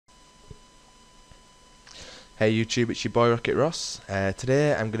Hey YouTube, it's your boy Rocket Ross.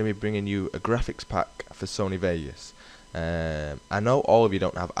 Today I'm going to be bringing you a graphics pack for Sony Vegas. I know all of you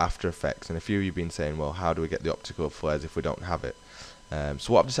don't have After Effects, and a few of you have been saying, well, how do we get the optical flares if we don't have it?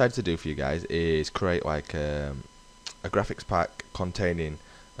 So what I've decided to do for you guys is create like a graphics pack containing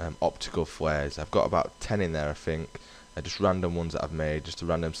optical flares. I've got about 10 in there, I think. Just random ones that I've made, just a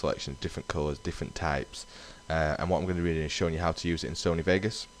random selection of different colours, different types. And what I'm going to be doing is showing you how to use it in Sony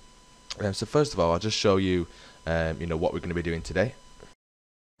Vegas. So first of all, I'll just show you, what we're going to be doing today.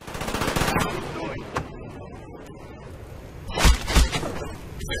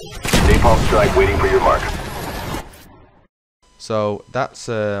 Napalm strike waiting for your mark. So that's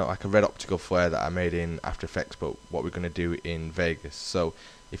like a red optical flare that I made in After Effects, but what we're going to do in Vegas. So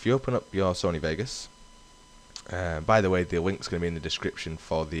if you open up your Sony Vegas, by the way, the link's going to be in the description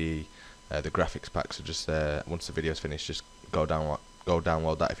for the graphics pack. So just once the video's finished, just go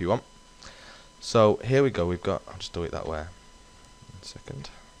download that if you want. So here we go. We've got. I'll just do it that way. 1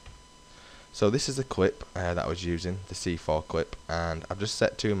 second. So this is the clip that I was using, the C4 clip, and I've just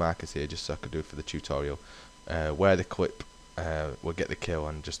set 2 markers here just so I could do it for the tutorial, where the clip will get the kill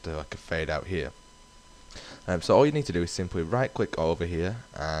and just like a fade out here. So all you need to do is simply right click over here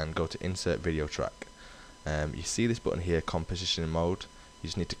and go to insert video track. You see this button here, composition mode. You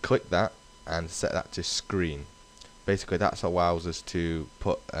just need to click that and set that to screen. Basically that allows us to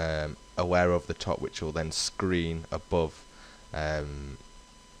put a layer over the top which will then screen above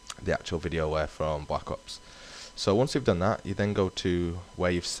the actual video layer from Black Ops. So once you've done that, you then go to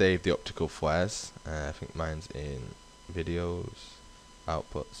where you've saved the optical flares. I think mine's in videos,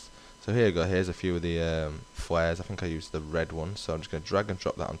 outputs. So here you go, here's a few of the flares. I think I used the red one, so I'm just going to drag and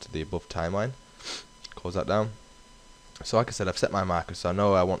drop that onto the above timeline. Close that down. So like I said, I've set my marker, so I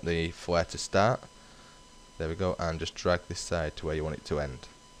know I want the flare to start. There we go, and just drag this side to where you want it to end.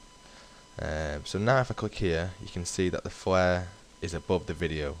 So now if I click here, you can see that the flare is above the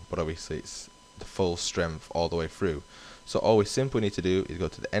video, but obviously it's the full strength all the way through. So all we simply need to do is go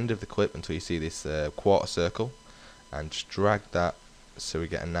to the end of the clip until you see this quarter circle, and just drag that so we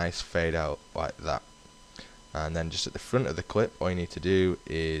get a nice fade out like that. And then just at the front of the clip, all you need to do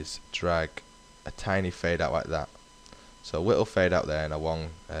is drag a tiny fade out like that. So a little fade out there and a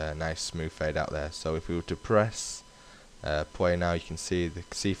long, nice smooth fade out there. So if we were to press play now, you can see the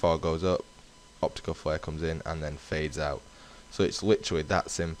C4 goes up, optical flare comes in, and then fades out. So it's literally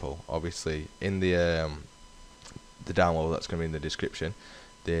that simple. Obviously, in the download that's going to be in the description,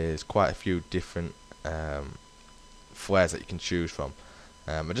 there's quite a few different flares that you can choose from.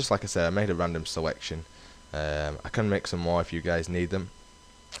 And just like I said, I made a random selection. I can make some more if you guys need them.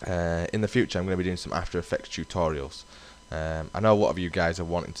 In the future, I'm going to be doing some After Effects tutorials. I know a lot of you guys are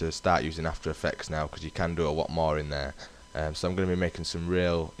wanting to start using After Effects now because you can do a lot more in there. So I'm going to be making some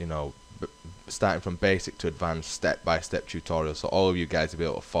real, starting from basic to advanced, step-by-step tutorials, so all of you guys will be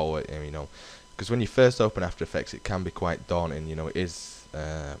able to follow it. Because when you first open After Effects, it can be quite daunting. It is,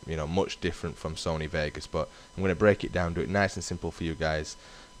 much different from Sony Vegas. But I'm going to break it down, do it nice and simple for you guys.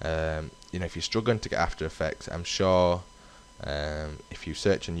 If you're struggling to get After Effects, I'm sure. If you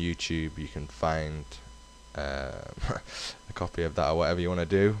search on YouTube, you can find a copy of that or whatever you want to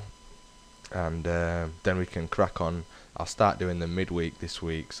do, and then we can crack on. I'll start doing them midweek this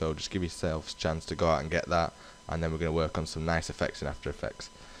week, so just give yourselves a chance to go out and get that, and then we're going to work on some nice effects in After Effects.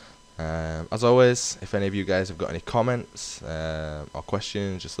 As always, if any of you guys have got any comments or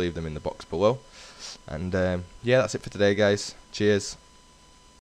questions, just leave them in the box below. And yeah, that's it for today, guys. Cheers.